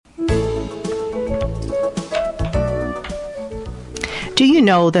Do you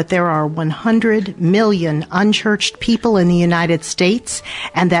know that there are 100 million unchurched people in the United States,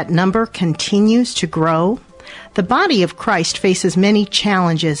 and that number continues to grow? The body of Christ faces many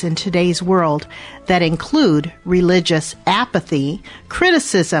challenges in today's world that include religious apathy,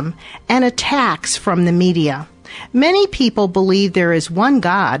 criticism, and attacks from the media. Many people believe there is one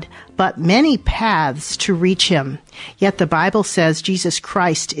God, but many paths to reach him. Yet the Bible says Jesus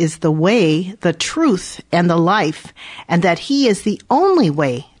Christ is the way, the truth, and the life, and that he is the only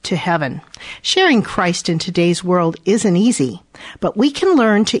way to heaven. Sharing Christ in today's world isn't easy, but we can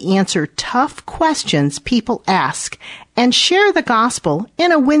learn to answer tough questions people ask and share the gospel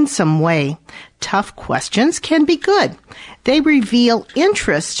in a winsome way. Tough questions can be good. They reveal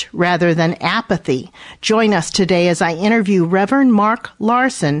interest rather than apathy. Join us today as I interview Reverend Mark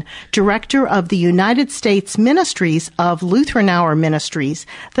Larson, Director of the United States Ministries of Lutheran Hour Ministries.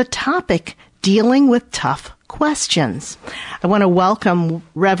 The topic, dealing with tough questions. I want to welcome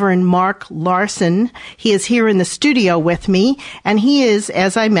Reverend Mark Larson. He is here in the studio with me, and he is,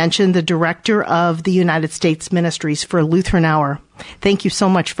 as I mentioned, the Director of the United States Ministries for Lutheran Hour. Thank you so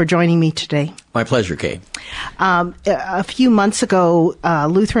much for joining me today. My pleasure, Kay. A few months ago,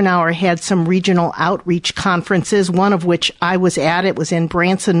 Lutheran Hour had some regional outreach conferences, one of which I was at. It was in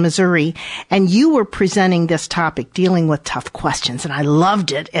Branson, Missouri, and you were presenting this topic, dealing with tough questions, and I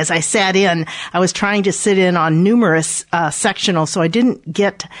loved it. As I sat in, I was trying to sit in on numerous sectionals, so I didn't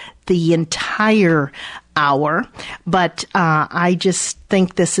get the entire hour, but I just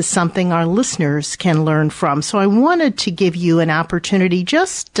think this is something our listeners can learn from. So I wanted to give you an opportunity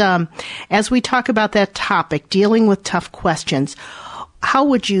just as we talk about that topic, dealing with tough questions. How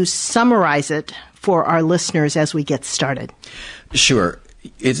would you summarize it for our listeners as we get started? Sure.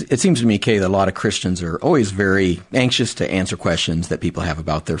 It seems to me, Kay, that a lot of Christians are always very anxious to answer questions that people have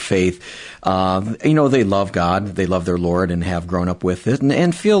about their faith. They love God, they love their Lord, and have grown up with it,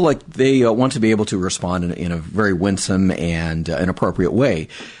 and feel like they want to be able to respond in a very winsome and an appropriate way.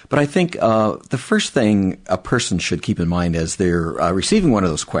 But I think the first thing a person should keep in mind as they're receiving one of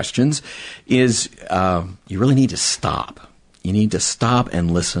those questions is you really need to stop. You need to stop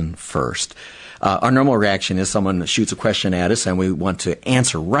and listen first. Our normal reaction is someone shoots a question at us and we want to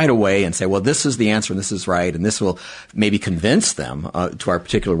answer right away and say, well, this is the answer and this is right, and this will maybe convince them to our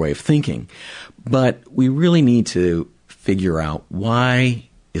particular way of thinking. But we really need to figure out, why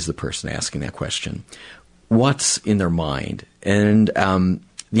is the person asking that question? What's in their mind? And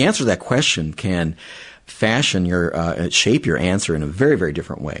the answer to that question can fashion shape your answer in a very, very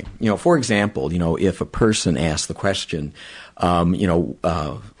different way. For example, if a person asks the question,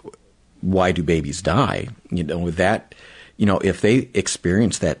 why do babies die? If they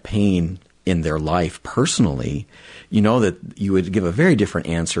experience that pain in their life personally, that you would give a very different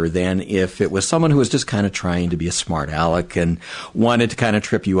answer than if it was someone who was just kind of trying to be a smart aleck and wanted to kind of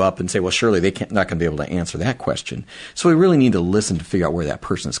trip you up and say, well, surely they're not going to be able to answer that question. So we really need to listen to figure out where that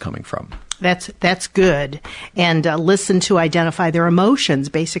person is coming from. That's good. And listen to identify their emotions,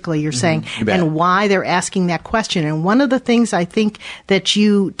 basically, you're saying, and why they're asking that question. And one of the things I think that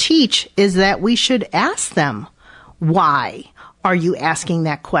you teach is that we should ask them, why are you asking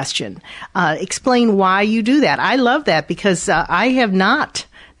that question? Explain why you do that. I love that because I have not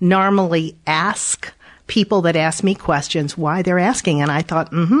normally asked people that ask me questions why they're asking, and I thought,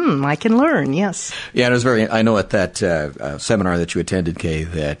 I can learn, yes. Yeah, and it was I know at that seminar that you attended, Kay,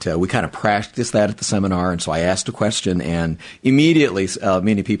 that we kind of practiced that at the seminar, and so I asked a question, and immediately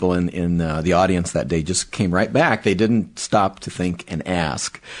many people in the audience that day just came right back. They didn't stop to think and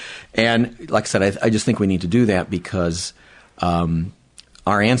ask. And like I said, I just think we need to do that because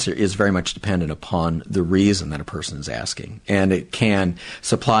our answer is very much dependent upon the reason that a person is asking. And it can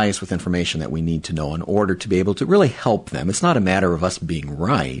supply us with information that we need to know in order to be able to really help them. It's not a matter of us being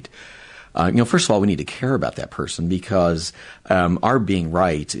right. First of all, we need to care about that person because our being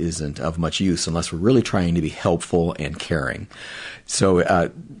right isn't of much use unless we're really trying to be helpful and caring.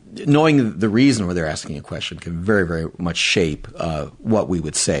 So knowing the reason why they're asking a question can very, very much shape what we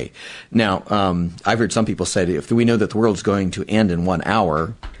would say. Now, I've heard some people say, if we know that the world's going to end in 1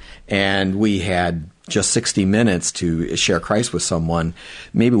 hour and we had just 60 minutes to share Christ with someone,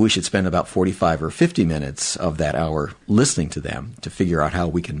 maybe we should spend about 45 or 50 minutes of that hour listening to them to figure out how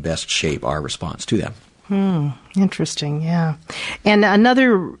we can best shape our response to them. Interesting, yeah. And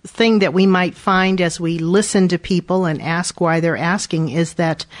another thing that we might find as we listen to people and ask why they're asking is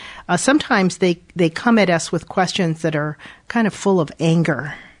that sometimes they come at us with questions that are kind of full of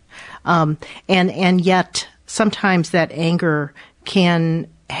anger. And yet sometimes that anger can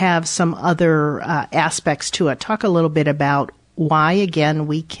have some other aspects to it. Talk a little bit about why, again,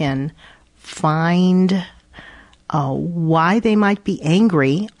 we can find why they might be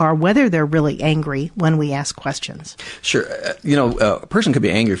angry or whether they're really angry when we ask questions. Sure. A person could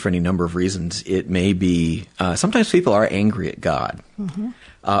be angry for any number of reasons. It may be, sometimes people are angry at God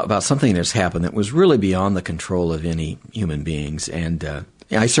about something that's happened that was really beyond the control of any human beings. And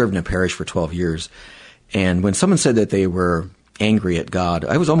I served in a parish for 12 years. And when someone said that they were angry at God,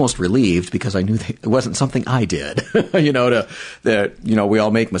 I was almost relieved because I knew that it wasn't something I did. We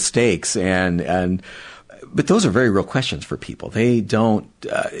all make mistakes but those are very real questions for people. They don't,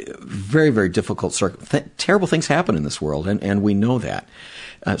 very, very difficult, terrible things happen in this world, and we know that.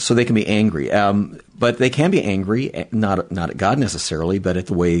 So they can be angry. But they can be angry, not at God necessarily, but at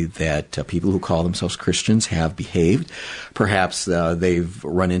the way that people who call themselves Christians have behaved. Perhaps they've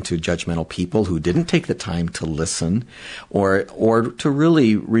run into judgmental people who didn't take the time to listen or to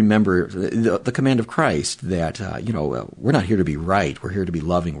really remember the command of Christ that, we're not here to be right. We're here to be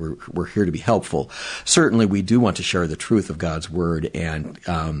loving. We're here to be helpful. Certainly, we do want to share the truth of God's Word, and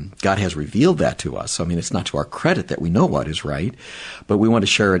God has revealed that to us. I mean, it's not to our credit that we know what is right, but we want to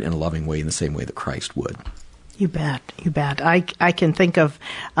share it in a loving way in the same way that Christ would. You bet. I can think of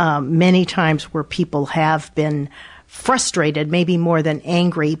many times where people have been frustrated, maybe more than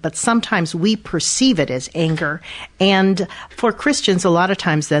angry, but sometimes we perceive it as anger. And for Christians, a lot of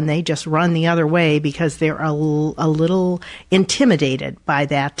times then they just run the other way because they're a little intimidated by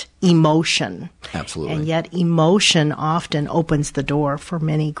that emotion. Absolutely. And yet emotion often opens the door for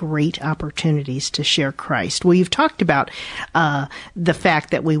many great opportunities to share Christ. Well, you've talked about the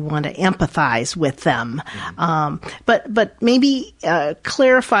fact that we want to empathize with them. But maybe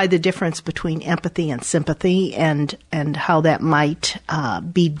clarify the difference between empathy and sympathy and how that might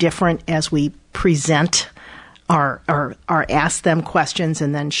be different as we present or ask them questions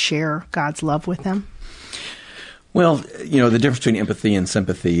and then share God's love with them. Well, the difference between empathy and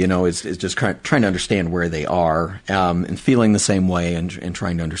sympathy, is just trying to understand where they are and feeling the same way and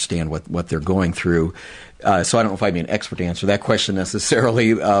trying to understand what they're going through. So I don't know if I'd be an expert to answer that question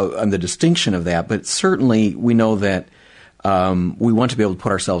necessarily on the distinction of that, but certainly we know that we want to be able to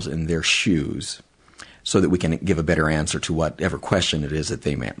put ourselves in their shoes so that we can give a better answer to whatever question it is that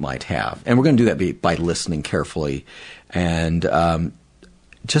they might have. And we're going to do that by listening carefully and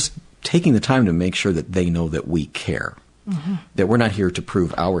just taking the time to make sure that they know that we care, that we're not here to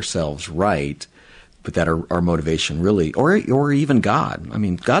prove ourselves right, but that our motivation really, or even God. I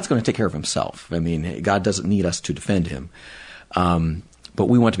mean, God's going to take care of himself. I mean, God doesn't need us to defend him. But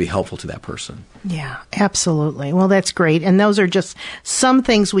we want to be helpful to that person. Yeah, absolutely. Well, that's great. And those are just some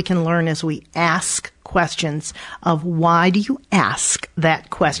things we can learn as we ask questions of why do you ask that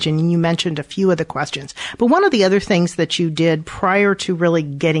question? And you mentioned a few of the questions. But one of the other things that you did prior to really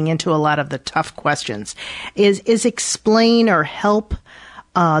getting into a lot of the tough questions is explain or help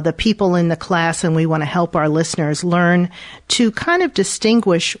the people in the class, and we want to help our listeners learn to kind of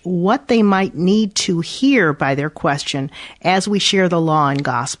distinguish what they might need to hear by their question as we share the law and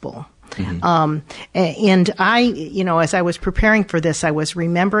gospel. And I, as I was preparing for this, I was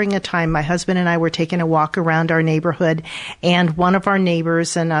remembering a time my husband and I were taking a walk around our neighborhood, and one of our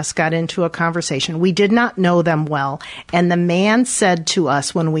neighbors and us got into a conversation. We did not know them well, and the man said to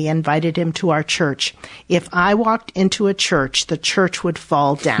us when we invited him to our church, if I walked into a church, the church would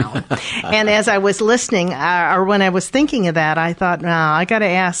fall down. And as I was listening, or when I was thinking of that, I thought, I got to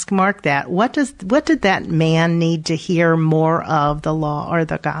ask Mark that. What did that man need to hear more of, the law or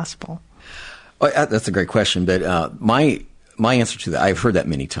the gospel? Oh, that's a great question, but my answer to that, I've heard that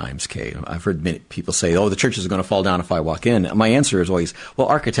many times, Kay. I've heard many people say, the church is going to fall down if I walk in. My answer is always, well,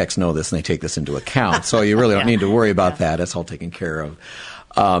 architects know this and they take this into account, so you really don't need to worry about that. That's all taken care of.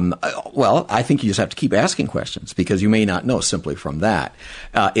 Well, I think you just have to keep asking questions because you may not know simply from that.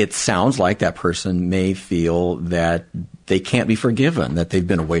 It sounds like that person may feel that they can't be forgiven, that they've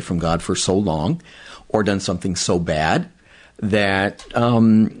been away from God for so long or done something so bad that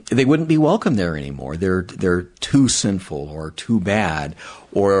they wouldn't be welcome there anymore. They're too sinful or too bad,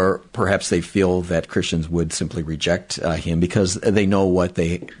 or perhaps they feel that Christians would simply reject him because they know what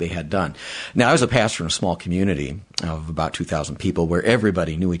they had done. Now, I was a pastor in a small community of about 2,000 people where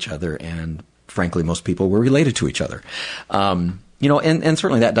everybody knew each other, and frankly, most people were related to each other. And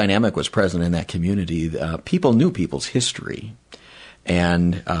certainly that dynamic was present in that community. People knew people's history,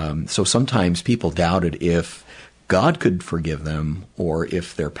 and so sometimes people doubted if God could forgive them, or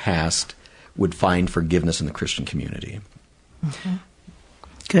if their past would find forgiveness in the Christian community. Mm-hmm.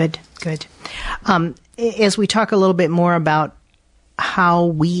 Good. As we talk a little bit more about how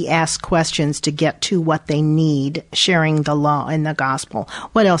we ask questions to get to what they need, sharing the law and the gospel,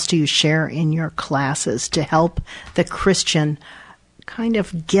 what else do you share in your classes to help the Christian kind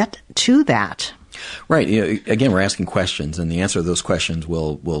of get to that? Right. Again, we're asking questions, and the answer to those questions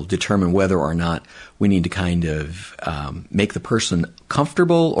will determine whether or not we need to kind of make the person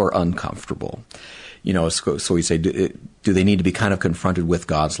comfortable or uncomfortable. So we say, do they need to be kind of confronted with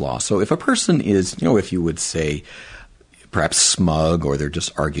God's law? So if a person is, if you would say, perhaps smug, or they're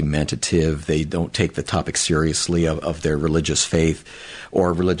just argumentative, they don't take the topic seriously of their religious faith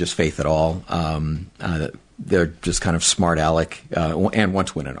or religious faith at all, they're just kind of smart aleck and want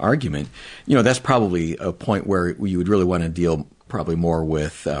to win an argument, that's probably a point where you would really want to deal probably more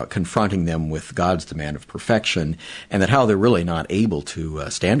with confronting them with God's demand of perfection, and that how they're really not able to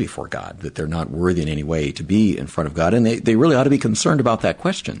stand before God, that they're not worthy in any way to be in front of God, and they really ought to be concerned about that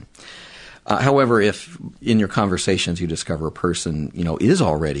question. However, if in your conversations you discover a person, is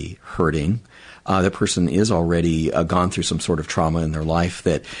already hurting, the person is already gone through some sort of trauma in their life,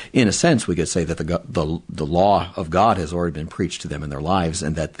 that in a sense we could say that the law of God has already been preached to them in their lives,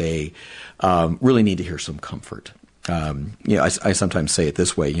 and that they really need to hear some comfort. I sometimes say it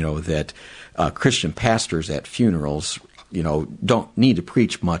this way, that Christian pastors at funerals, don't need to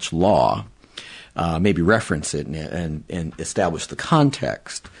preach much law, maybe reference it and establish the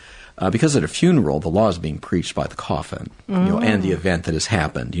context. Because at a funeral, the law is being preached by the coffin, and the event that has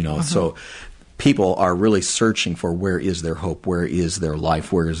happened, So people are really searching for where is their hope, where is their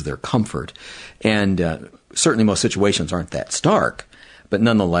life, where is their comfort. And certainly most situations aren't that stark, but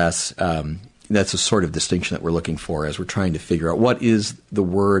nonetheless, that's a sort of distinction that we're looking for as we're trying to figure out what is the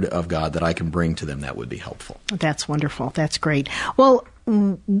Word of God that I can bring to them that would be helpful. That's wonderful. That's great. Well,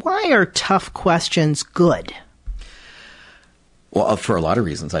 why are tough questions good? Well, for a lot of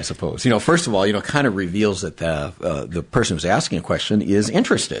reasons, I suppose. First of all, it kind of reveals that the person who's asking a question is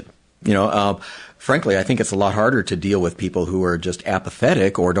interested. Frankly, I think it's a lot harder to deal with people who are just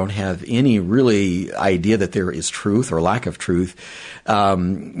apathetic or don't have any really idea that there is truth or lack of truth,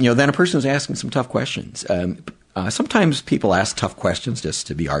 than a person who's asking some tough questions. Sometimes people ask tough questions just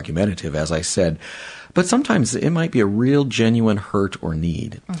to be argumentative, as I said, but sometimes it might be a real genuine hurt or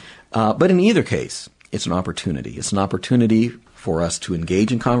need. But in either case, it's an opportunity. It's an opportunity for us to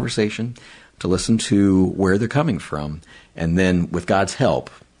engage in conversation, to listen to where they're coming from, and then, with God's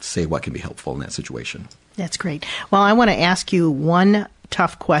help, say what can be helpful in that situation. That's great. Well, I want to ask you one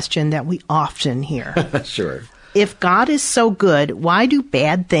tough question that we often hear. Sure. If God is so good, why do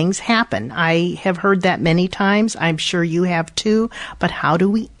bad things happen? I have heard that many times. I'm sure you have too. But how do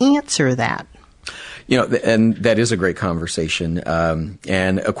we answer that? And that is a great conversation,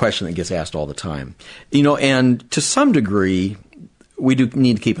 and a question that gets asked all the time. And to some degree, we do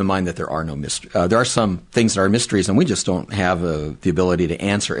need to keep in mind that there are no there are some things that are mysteries, and we just don't have the ability to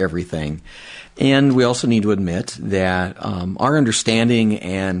answer everything. And we also need to admit that our understanding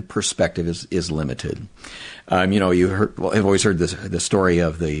and perspective is limited. I've always heard the story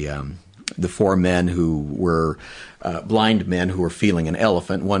of the four men who were blind men who were feeling an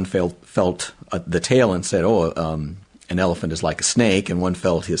elephant. One felt the tail and said, an elephant is like a snake, and one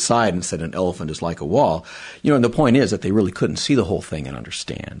felt his side and said an elephant is like a wall. And the point is that they really couldn't see the whole thing and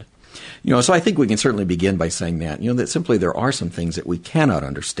understand. So I think we can certainly begin by saying that, that simply there are some things that we cannot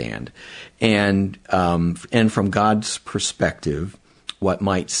understand. And from God's perspective, what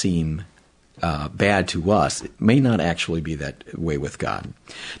might seem bad to us, it may not actually be that way with God.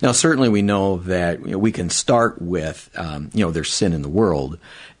 Now, certainly we know that we can start with, there's sin in the world,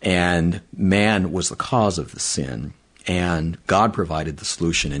 and man was the cause of the sin. And God provided the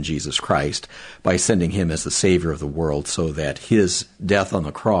solution in Jesus Christ by sending him as the Savior of the world, so that his death on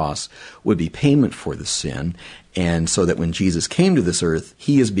the cross would be payment for the sin, and so that when Jesus came to this earth,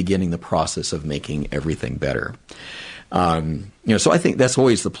 he is beginning the process of making everything better. So I think that's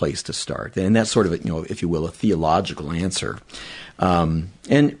always the place to start, and that's sort of, if you will, a theological answer.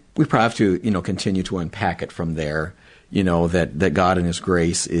 And we probably have to, continue to unpack it from there, that God in his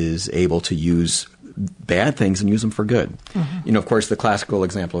grace is able to use bad things and use them for good. Mm-hmm. Of course, the classical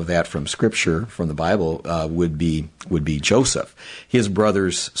example of that from Scripture, from the Bible, would be Joseph. His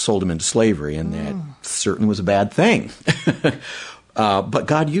brothers sold him into slavery, and that certainly was a bad thing. But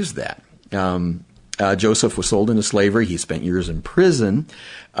God used that. Joseph was sold into slavery. He spent years in prison,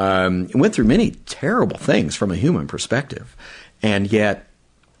 and went through many terrible things from a human perspective. And yet,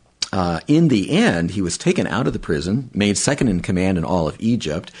 in the end, he was taken out of the prison, made second in command in all of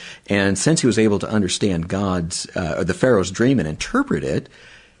Egypt, and since he was able to understand the Pharaoh's dream and interpret it,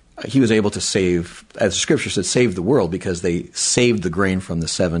 he was able to save, as the Scripture says, save the world, because they saved the grain from the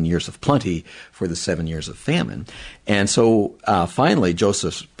 7 years of plenty for the 7 years of famine. And so finally,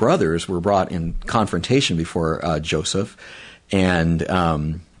 Joseph's brothers were brought in confrontation before Joseph,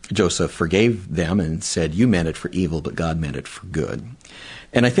 and Joseph forgave them and said, "You meant it for evil, but God meant it for good."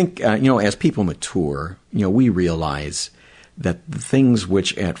 And I think, as people mature, we realize that the things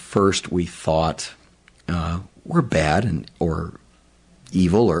which at first we thought were bad or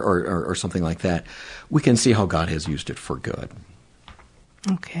evil or something like that, we can see how God has used it for good.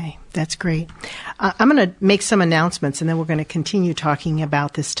 Okay, that's great. I'm going to make some announcements, and then we're going to continue talking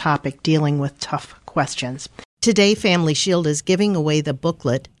about this topic, dealing with tough questions. Today, Family Shield is giving away the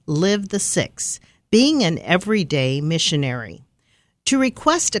booklet, Live the Six, Being an Everyday Missionary. To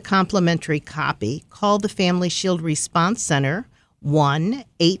request a complimentary copy, call the Family Shield Response Center,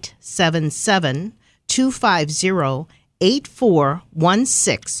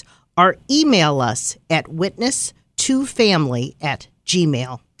 1-877-250-8416, or email us at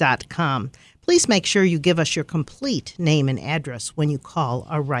witness2family@gmail.com. Please make sure you give us your complete name and address when you call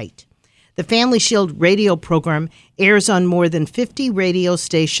or write. The Family Shield radio program airs on more than 50 radio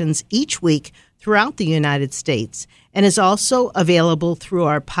stations each week throughout the United States and is also available through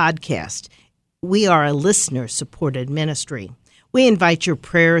our podcast. We are a listener-supported ministry. We invite your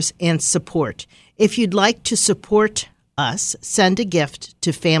prayers and support. If you'd like to support us, send a gift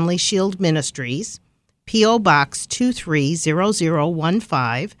to Family Shield Ministries, P.O. Box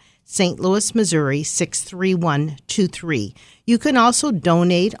 230015, St. Louis, Missouri 63123. You can also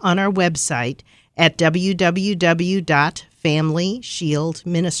donate on our website at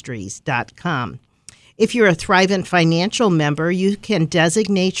www.familyshieldministries.com. If you're a Thrivent financial member, you can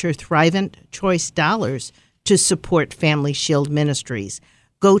designate your Thrivent Choice dollars to support Family Shield Ministries.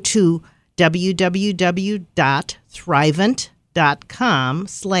 Go to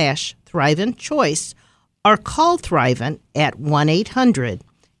www.thrivent.com/ThriventChoice or call Thrivent at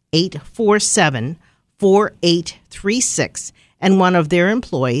 1-800-847-4836, and one of their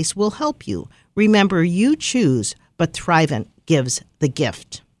employees will help you. Remember, you choose, but Thrivent gives the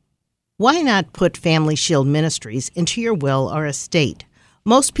gift. Why not put Family Shield Ministries into your will or estate?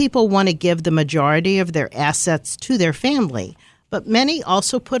 Most people want to give the majority of their assets to their family, but many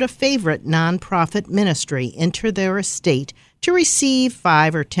also put a favorite nonprofit ministry into their estate to receive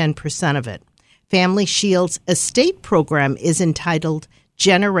 5 or 10% of it. Family Shield's estate program is entitled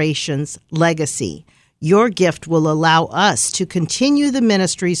Generations Legacy. Your gift will allow us to continue the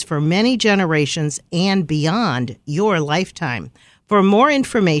ministries for many generations and beyond your lifetime. For more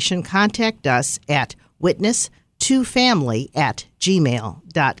information, contact us at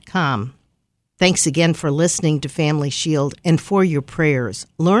witness2family@gmail.com. Thanks again for listening to Family Shield and for your prayers.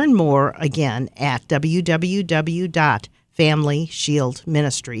 Learn more again at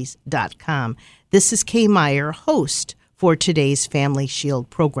www.familyshieldministries.com. This is Kay Meyer, host for today's Family Shield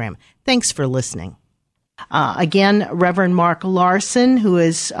program. Thanks for listening. Again, Reverend Mark Larson, who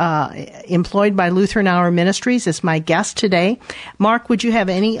is employed by Lutheran Hour Ministries, is my guest today. Mark, would you have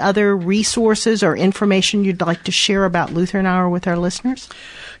any other resources or information you'd like to share about Lutheran Hour with our listeners?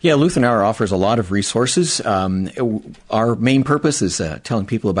 Yeah, Lutheran Hour offers a lot of resources. Our main purpose is telling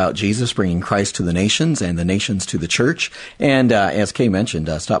people about Jesus, bringing Christ to the nations and the nations to the church. And as Kay mentioned,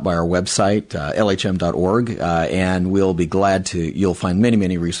 stop by our website, lhm.org, and we'll be glad to. You'll find many,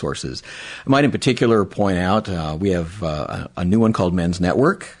 many resources. I might in particular point out we have a new one called Men's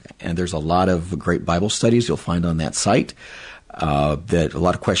Network, and there's a lot of great Bible studies you'll find on that site. That a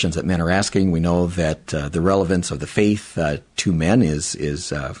lot of questions that men are asking. We know that the relevance of the faith to men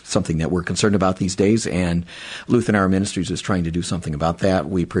is something that we're concerned about these days, and Lutheran Hour Ministries is trying to do something about that.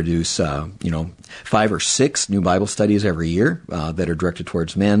 We produce 5 or 6 new Bible studies every year that are directed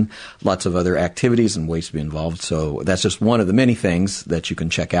towards men. Lots of other activities and ways to be involved. So that's just one of the many things that you can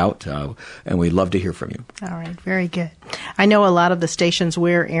check out, and we'd love to hear from you. All right, very good. I know a lot of the stations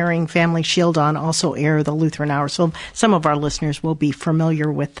we're airing Family Shield on also air the Lutheran Hour, so some of our listeners will be familiar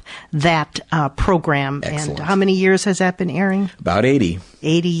with that program. Excellent. And how many years has that been airing? About 80.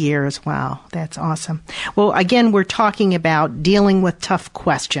 80 years. Wow, that's awesome. Well, again, we're talking about dealing with tough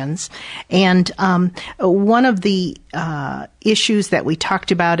questions. And one of the issues that we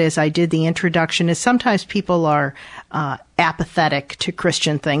talked about as I did the introduction is sometimes people are apathetic to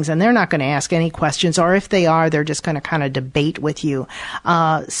Christian things, and they're not going to ask any questions, or if they are, they're just going to kind of debate with you.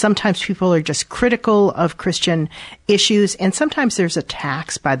 Sometimes people are just critical of Christian issues, and sometimes there's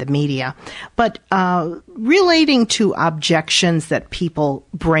attacks by the media. But relating to objections that people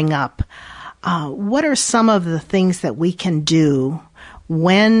bring up, what are some of the things that we can do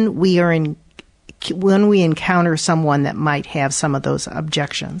when we encounter someone that might have some of those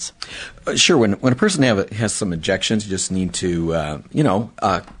objections? Sure. When a person has some objections, you just need to,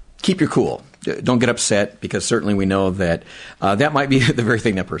 keep your cool. don't get upset, because certainly we know that that might be the very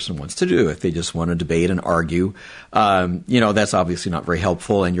thing that person wants to do. If they just want to debate and argue, that's obviously not very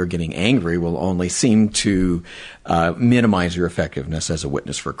helpful, and you're getting angry will only seem to minimize your effectiveness as a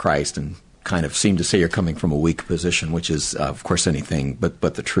witness for Christ, and kind of seem to say you're coming from a weak position, which is, of course, anything but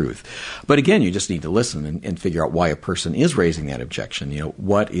the truth. But again, you just need to listen and figure out why a person is raising that objection.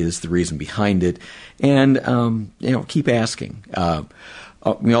 What is the reason behind it? And, keep asking.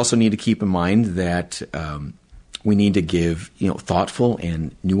 We also need to keep in mind that we need to give, thoughtful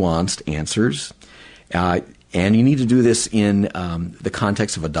and nuanced answers. And you need to do this in the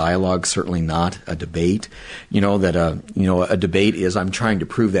context of a dialogue, certainly not a debate. A debate is I'm trying to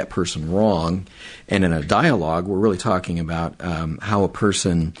prove that person wrong. And in a dialogue, we're really talking about how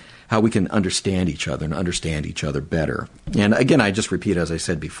we can understand each other and understand each other better. And again, I just repeat, as I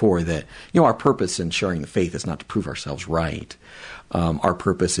said before, that, our purpose in sharing the faith is not to prove ourselves right. Our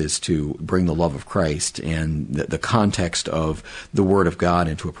purpose is to bring the love of Christ and the context of the Word of God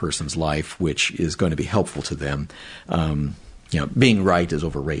into a person's life, which is going to be helpful to them. Being right is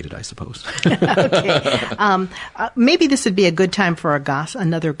overrated, I suppose. Okay. Maybe this would be a good time for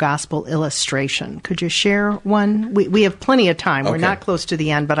another gospel illustration. Could you share one? We have plenty of time. Okay. We're not close to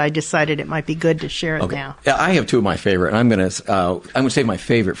the end, but I decided it might be good to share it now. Yeah, I have two of my favorite, and I'm going to save my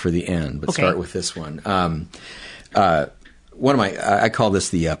favorite for the end, but start with this one. One of I call this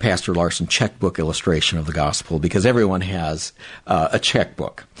the Pastor Larson checkbook illustration of the gospel, because everyone has a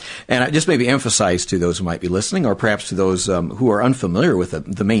checkbook. And I just maybe emphasize to those who might be listening, or perhaps to those who are unfamiliar with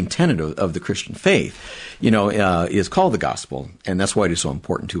the main tenet of the Christian faith, is called the gospel, and that's why it is so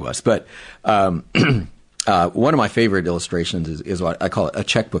important to us. But one of my favorite illustrations is what I call a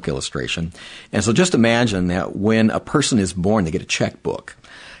checkbook illustration. And so just imagine that when a person is born, they get a checkbook.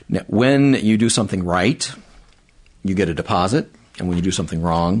 Now, when you do something right, you get a deposit, and when you do something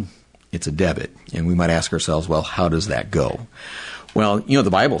wrong, it's a debit. And we might ask ourselves, well, how does that go? Well, the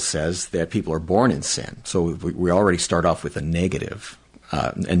Bible says that people are born in sin. So we already start off with a negative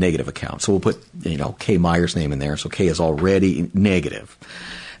account. So we'll put, Kay Meyer's name in there. So Kay is already negative.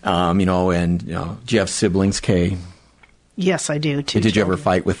 Do you have siblings, Kay? Yes, I do. Did you ever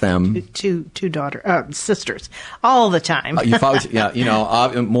fight with them? Two sisters, all the time. You fought,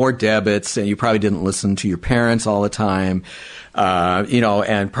 more debits, and you probably didn't listen to your parents all the time,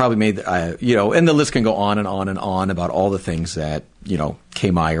 and probably made, and the list can go on and on and on about all the things that,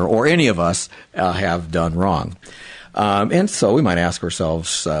 Kay Meyer or any of us have done wrong. And so we might ask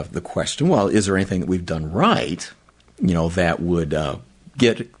ourselves the question, well, is there anything that we've done right, that would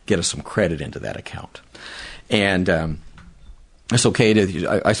get us some credit into that account? And it's okay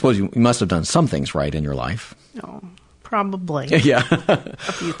I suppose you must have done some things right in your life. Oh, probably. Yeah.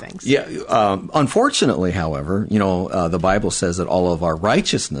 A few things. Yeah. Unfortunately, however, the Bible says that all of our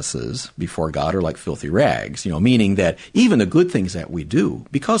righteousnesses before God are like filthy rags, meaning that even the good things that we do,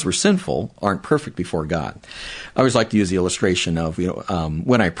 because we're sinful, aren't perfect before God. I always like to use the illustration of,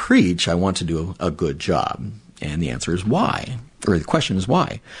 when I preach, I want to do a good job. And the answer is why? Or the question is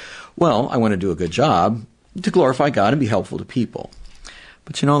why? Well, I want to do a good job to glorify God and be helpful to people.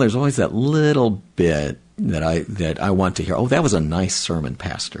 But there's always that little bit that I want to hear. Oh, that was a nice sermon,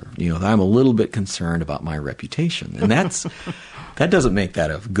 Pastor. I'm a little bit concerned about my reputation, and that doesn't make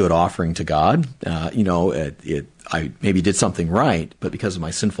that a good offering to God. I maybe did something right, but because of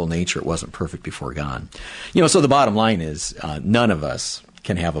my sinful nature, it wasn't perfect before God. So the bottom line is, none of us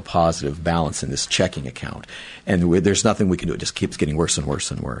can have a positive balance in this checking account. And there's nothing we can do. It just keeps getting worse and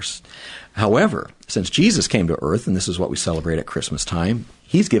worse and worse. However, since Jesus came to earth, and this is what we celebrate at Christmas time,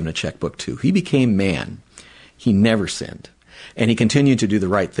 he's given a checkbook too. He became man. He never sinned. And he continued to do the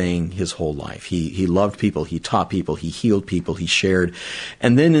right thing his whole life. He loved people. He taught people. He healed people. He shared.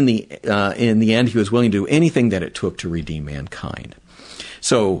 And then in the end, he was willing to do anything that it took to redeem mankind.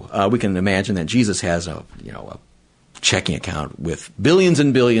 So we can imagine that Jesus has a checking account with billions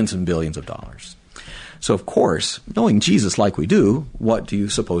and billions and billions of dollars. So, of course, knowing Jesus like we do, what do you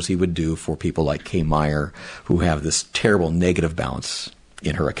suppose he would do for people like Kay Meyer, who have this terrible negative balance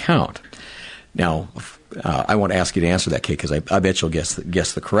in her account? Now, I won't ask you to answer that, Kay, because I bet you'll guess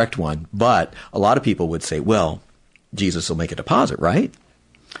the correct one. But a lot of people would say, well, Jesus will make a deposit, right?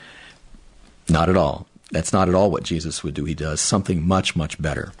 Not at all. That's not at all what Jesus would do. He does something much, much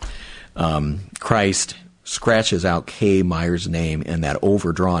better. Christ scratches out Kay Meyer's name in that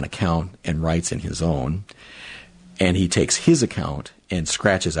overdrawn account and writes in his own. And he takes his account and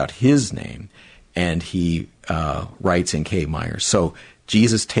scratches out his name, and he writes in Kay Meyer's. So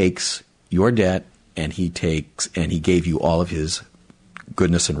Jesus takes your debt, and he gave you all of his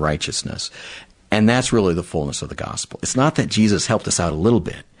goodness and righteousness. And that's really the fullness of the gospel. It's not that Jesus helped us out a little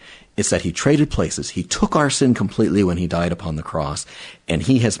bit. It's that he traded places. He took our sin completely when he died upon the cross, and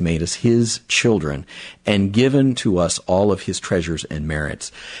he has made us his children and given to us all of his treasures and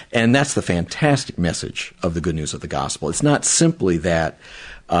merits. And that's the fantastic message of the good news of the gospel. It's not simply that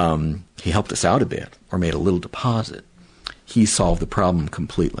he helped us out a bit or made a little deposit. He solved the problem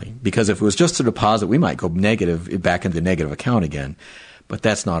completely. Because if it was just a deposit, we might go negative, back into the negative account again. But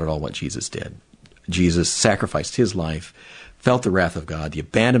that's not at all what Jesus did. Jesus sacrificed his life, felt the wrath of God, the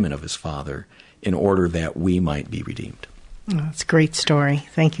abandonment of his Father, in order that we might be redeemed. That's a great story.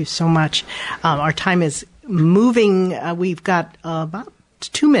 Thank you so much. Our time is moving. We've got about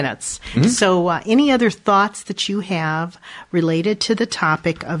 2 minutes. Mm-hmm. So any other thoughts that you have related to the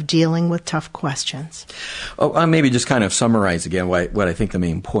topic of dealing with tough questions? Oh, maybe just kind of summarize again what I think the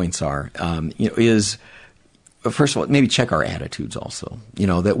main points are. Is, first of all, maybe check our attitudes also.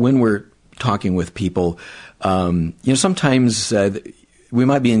 That when we're talking with people, sometimes we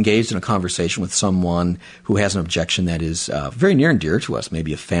might be engaged in a conversation with someone who has an objection that is very near and dear to us,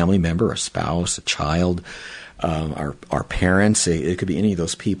 maybe a family member, a spouse, a child, our parents. It could be any of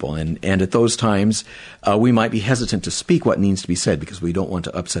those people. And at those times, we might be hesitant to speak what needs to be said because we don't want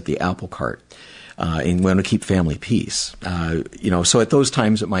to upset the apple cart and we want to keep family peace. So at those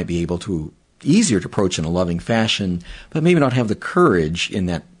times, it might be easier to approach in a loving fashion, but maybe not have the courage in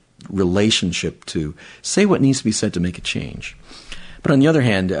that relationship to say what needs to be said to make a change. But on the other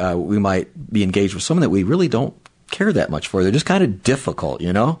hand, we might be engaged with someone that we really don't care that much for. They're just kind of difficult,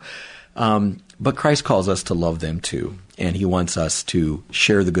 But Christ calls us to love them too, and he wants us to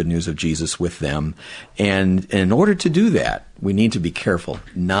share the good news of Jesus with them. And in order to do that, we need to be careful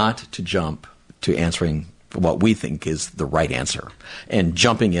not to jump to answering what we think is the right answer and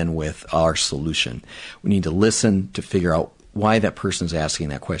jumping in with our solution. We need to listen to figure out why that person is asking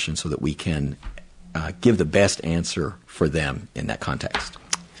that question so that we can give the best answer for them in that context.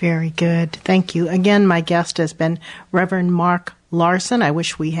 Very good. Thank you. Again, my guest has been Reverend Mark Larson. I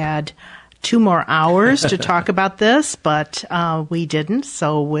wish we had 2 more hours to talk about this, but we didn't,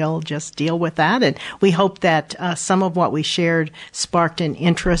 so we'll just deal with that. And we hope that some of what we shared sparked an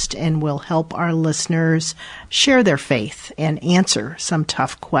interest and will help our listeners share their faith and answer some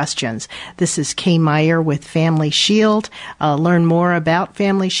tough questions. This is Kay Meyer with Family Shield. Learn more about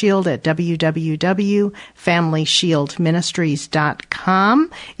Family Shield at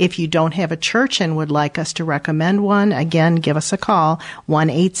www.familyshieldministries.com. If you don't have a church and would like us to recommend one, again, give us a call,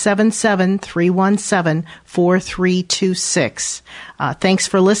 1-877-317-4326. Thanks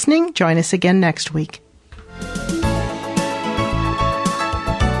for listening. Join us again next week.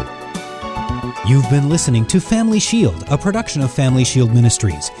 You've been listening to Family Shield, a production of Family Shield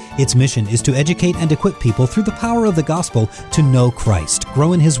Ministries. Its mission is to educate and equip people through the power of the gospel to know Christ,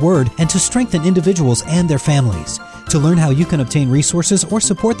 grow in His Word, and to strengthen individuals and their families. To learn how you can obtain resources or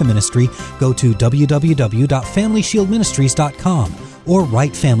support the ministry, go to www.familyshieldministries.com or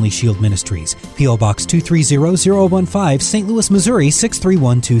write Family Shield Ministries, P.O. Box 230015, St. Louis, Missouri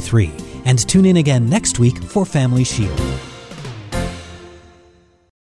 63123. And tune in again next week for Family Shield.